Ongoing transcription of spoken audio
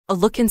A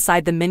look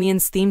inside the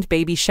Minions-themed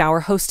baby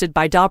shower hosted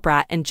by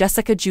Brat and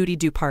Jessica Judy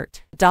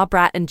Dupart.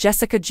 Brat and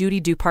Jessica Judy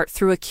Dupart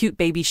threw a cute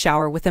baby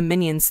shower with a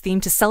Minions theme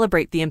to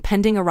celebrate the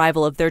impending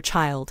arrival of their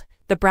child.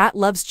 The Brat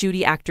Loves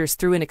Judy actors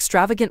threw an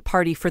extravagant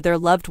party for their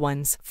loved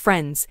ones,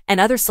 friends, and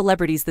other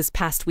celebrities this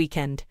past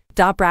weekend.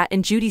 Brat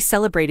and Judy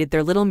celebrated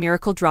their little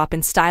miracle drop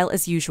in style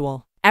as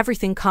usual.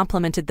 Everything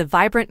complemented the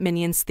vibrant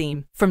Minions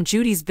theme, from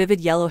Judy's vivid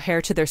yellow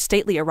hair to their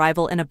stately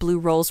arrival in a blue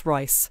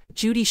Rolls-Royce.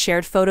 Judy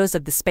shared photos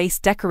of the space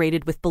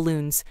decorated with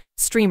balloons,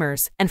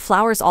 streamers, and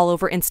flowers all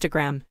over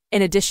Instagram.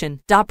 In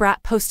addition,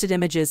 Brat posted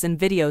images and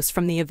videos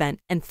from the event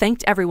and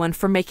thanked everyone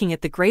for making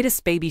it the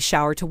greatest baby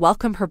shower to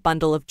welcome her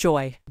bundle of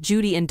joy.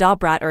 Judy and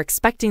Brat are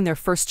expecting their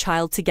first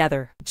child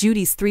together.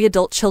 Judy's 3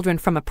 adult children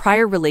from a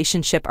prior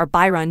relationship are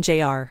Byron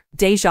Jr.,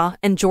 Deja,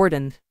 and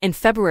Jordan. In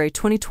February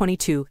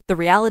 2022, the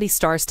reality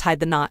stars tied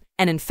the knot,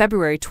 and in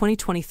February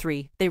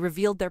 2023, they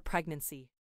revealed their pregnancy.